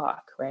on the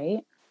block,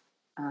 right?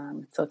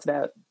 So it's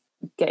about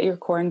get your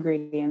core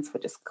ingredients,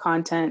 which is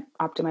content,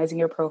 optimizing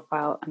your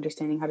profile,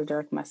 understanding how to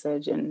direct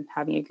message, and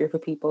having a group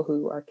of people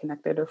who are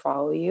connected or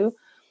follow you.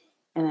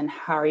 And then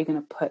how are you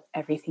going to put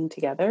everything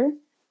together?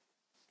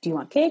 Do you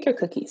want cake or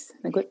cookies?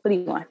 Like, what do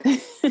you want?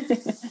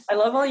 I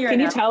love all your. Can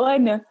you tell? I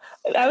know.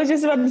 I was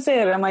just about to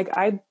say it. I'm like,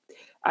 I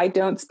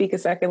don't speak a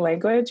second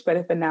language, but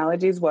if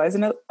analogies was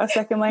in a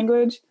second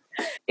language,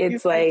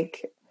 it's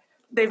like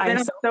they've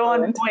been so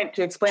on point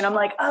to explain. I'm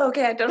like, oh,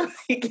 okay, I totally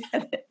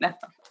get it now.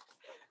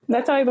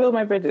 That's how I build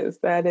my bridges.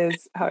 That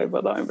is how I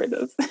build all my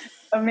bridges.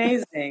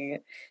 Amazing.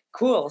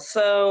 Cool.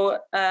 So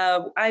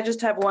I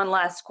just have one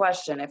last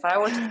question. If I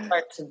were to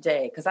start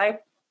today, because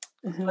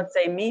let's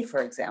say me,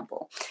 for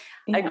example,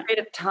 I create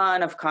a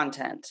ton of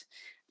content.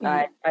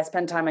 I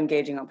spend time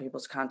engaging on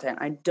people's content.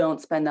 I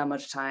don't spend that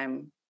much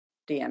time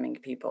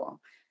DMing people.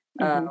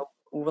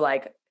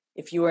 Like,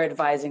 if you were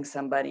advising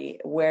somebody,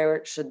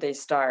 where should they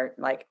start?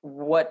 Like,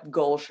 what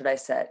goal should I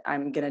set?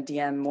 I'm going to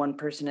DM one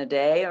person a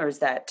day, or is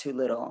that too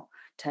little?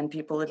 10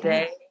 people a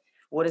day?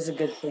 What is a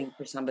good thing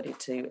for somebody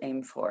to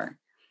aim for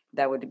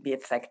that would be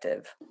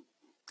effective?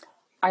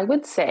 I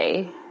would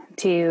say,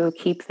 to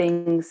keep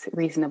things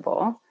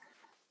reasonable,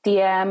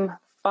 DM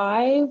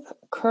 5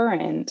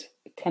 current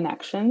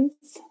connections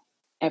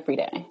every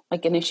day.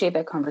 Like, initiate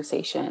that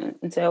conversation.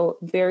 And so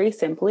very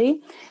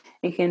simply,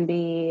 it can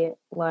be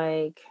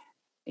like,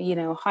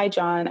 hi,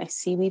 John, I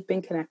see we've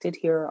been connected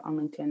here on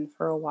LinkedIn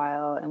for a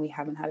while and we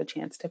haven't had a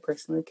chance to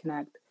personally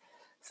connect.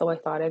 So I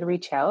thought I'd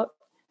reach out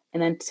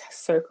and then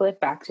circle it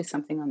back to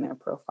something on their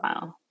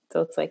profile.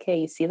 So it's like, hey,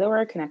 you see the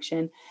word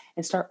connection,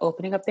 and start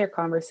opening up a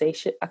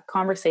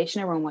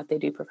conversation around what they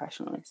do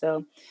professionally.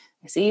 So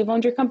I see you've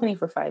owned your company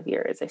for 5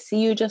 years. I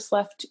see you just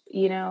left,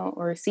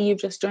 or I see you've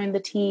just joined the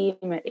team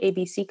at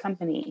ABC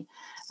company.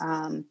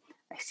 I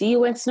see you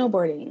went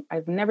snowboarding.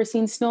 I've never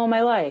seen snow in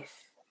my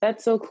life.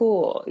 That's so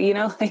cool.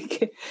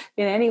 Like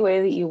in any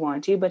way that you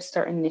want to, but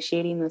start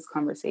initiating those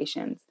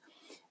conversations.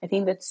 I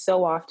think that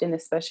so often,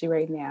 especially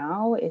right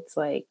now, it's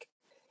like,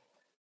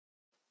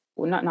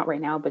 well, not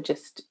right now, but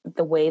just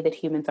the way that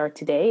humans are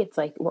today. It's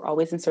like, we're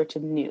always in search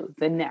of new,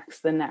 the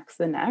next.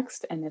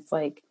 And it's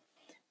like,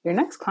 your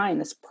next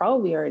client is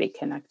probably already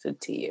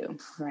connected to you,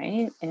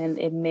 right? And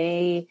it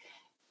may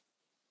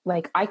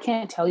like, I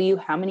can't tell you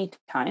how many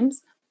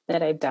times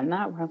that I've done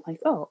that where I'm like,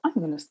 oh, I'm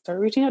going to start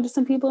reaching out to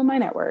some people in my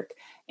network.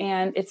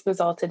 And it's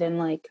resulted in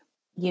like,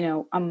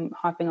 I'm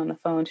hopping on the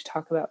phone to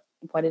talk about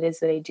what it is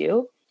that I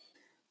do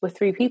with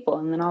 3 people.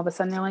 And then all of a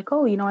sudden they're like,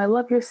 oh, I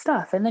love your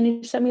stuff. And then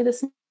you sent me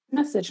this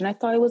message and I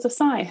thought it was a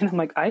sign. And I'm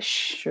like, I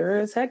sure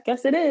as heck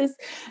guess it is.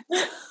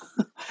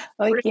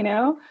 Like,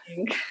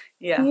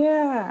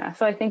 Yeah.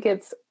 So I think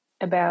it's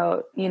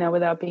about,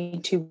 without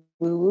being too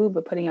woo-woo,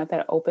 but putting out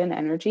that open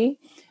energy.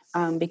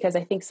 Because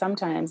I think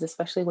sometimes,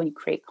 especially when you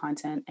create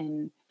content,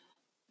 and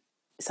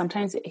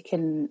sometimes it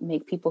can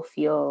make people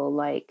feel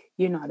like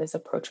you're not as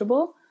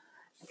approachable.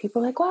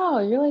 People are like, wow,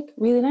 you're like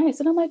really nice.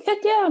 And I'm like, heck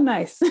yeah, I'm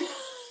nice.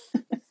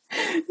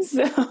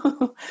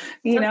 So,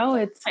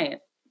 it's... Right.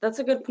 That's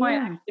a good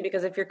point, actually,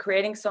 because if you're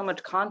creating so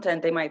much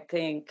content, they might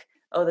think,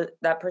 oh,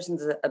 that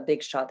person's a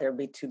big shot. They'll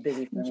be too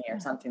busy for me or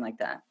something like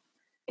that.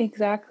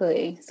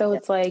 Exactly. So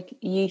it's like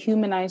you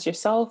humanize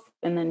yourself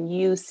and then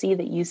you see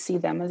that you see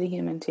them as a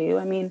human too.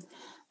 I mean,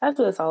 that's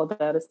what it's all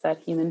about, is that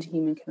human to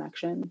human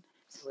connection.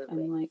 Absolutely.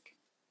 And like,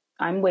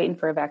 I'm waiting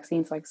for a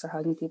vaccine so I can start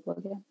hugging people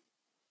again.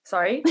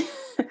 Sorry?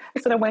 I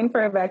said I'm waiting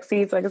for a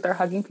vaccine so I can start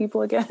hugging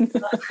people again.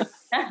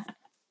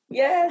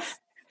 Yes.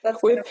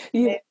 That's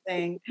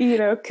amazing.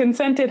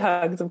 Consented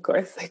hugs, of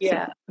course.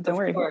 Don't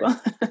worry.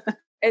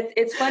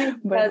 It's funny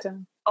because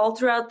all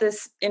throughout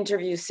this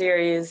interview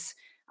series,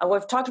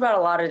 we've talked about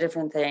a lot of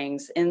different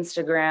things: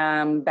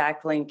 Instagram,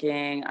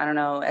 backlinking,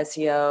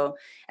 SEO,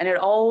 and it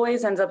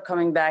always ends up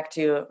coming back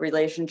to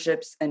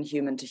relationships and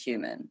human to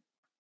human,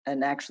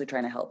 and actually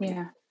trying to help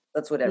people.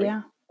 That's what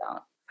everything's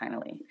about,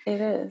 finally.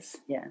 It is.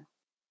 Yeah.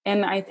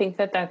 And I think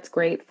that that's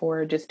great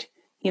for just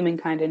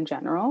humankind in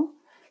general,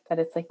 that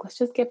it's like, let's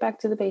just get back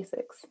to the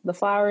basics: the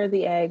flour,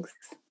 the eggs,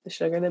 the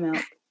sugar, the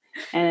milk.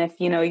 And if,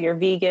 you're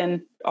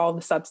vegan, all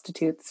the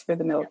substitutes for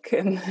the milk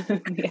and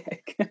the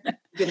egg.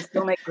 You can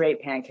still make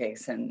great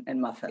pancakes and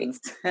muffins.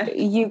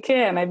 You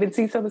can. I've been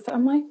seeing some of the stuff.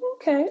 I'm like,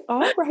 okay,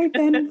 all right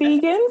then,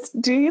 vegans,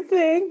 do your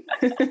thing.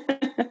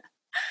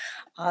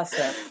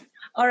 Awesome.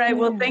 All right.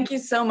 Well, thank you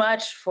so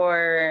much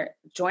for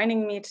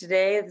joining me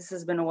today. This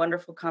has been a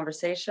wonderful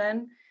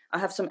conversation. I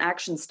have some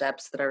action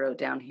steps that I wrote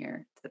down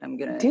here that I'm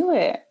going to do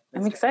it.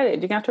 I'm excited.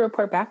 You're going to have to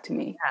report back to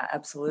me. Yeah,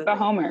 absolutely. The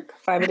homework,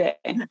 5 a day,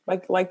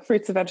 like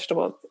fruits and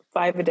vegetables,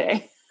 5 a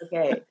day.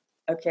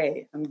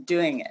 Okay. I'm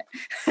doing it.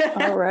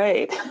 All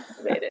right.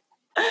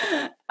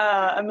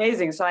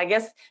 Amazing. So I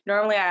guess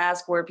normally I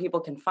ask where people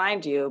can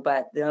find you,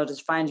 but they'll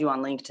just find you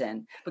on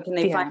LinkedIn. But can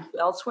they find you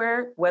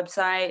elsewhere?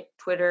 Website,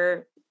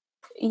 Twitter?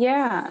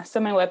 Yeah. So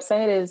my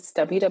website is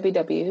do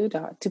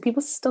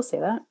people still say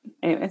that?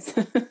 Anyways,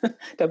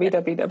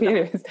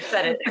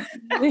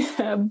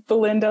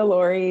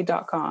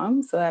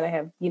 belindalaurie.com, so that I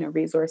have,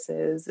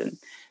 resources and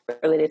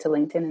related to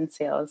LinkedIn and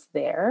sales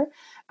there.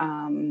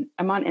 I'm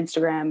on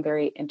Instagram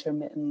very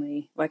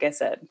intermittently. Like I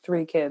said,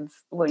 3 kids,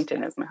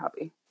 LinkedIn is my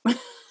hobby.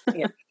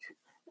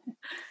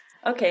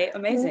 Okay,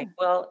 amazing.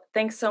 Well,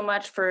 thanks so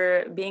much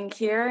for being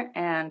here,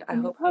 and I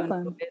hope you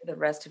enjoy the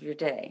rest of your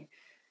day.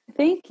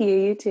 Thank you.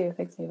 You too.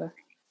 Thanks, Eva.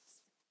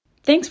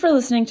 Thanks for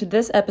listening to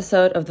this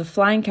episode of the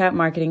Flying Cat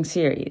Marketing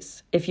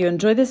Series. If you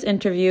enjoyed this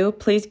interview,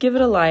 please give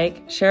it a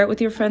like, share it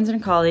with your friends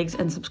and colleagues,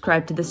 and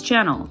subscribe to this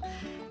channel.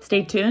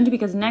 Stay tuned,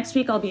 because next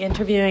week I'll be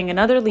interviewing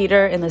another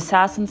leader in the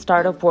SaaS and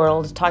startup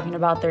world, talking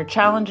about their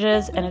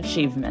challenges and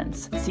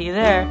achievements. See you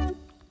there.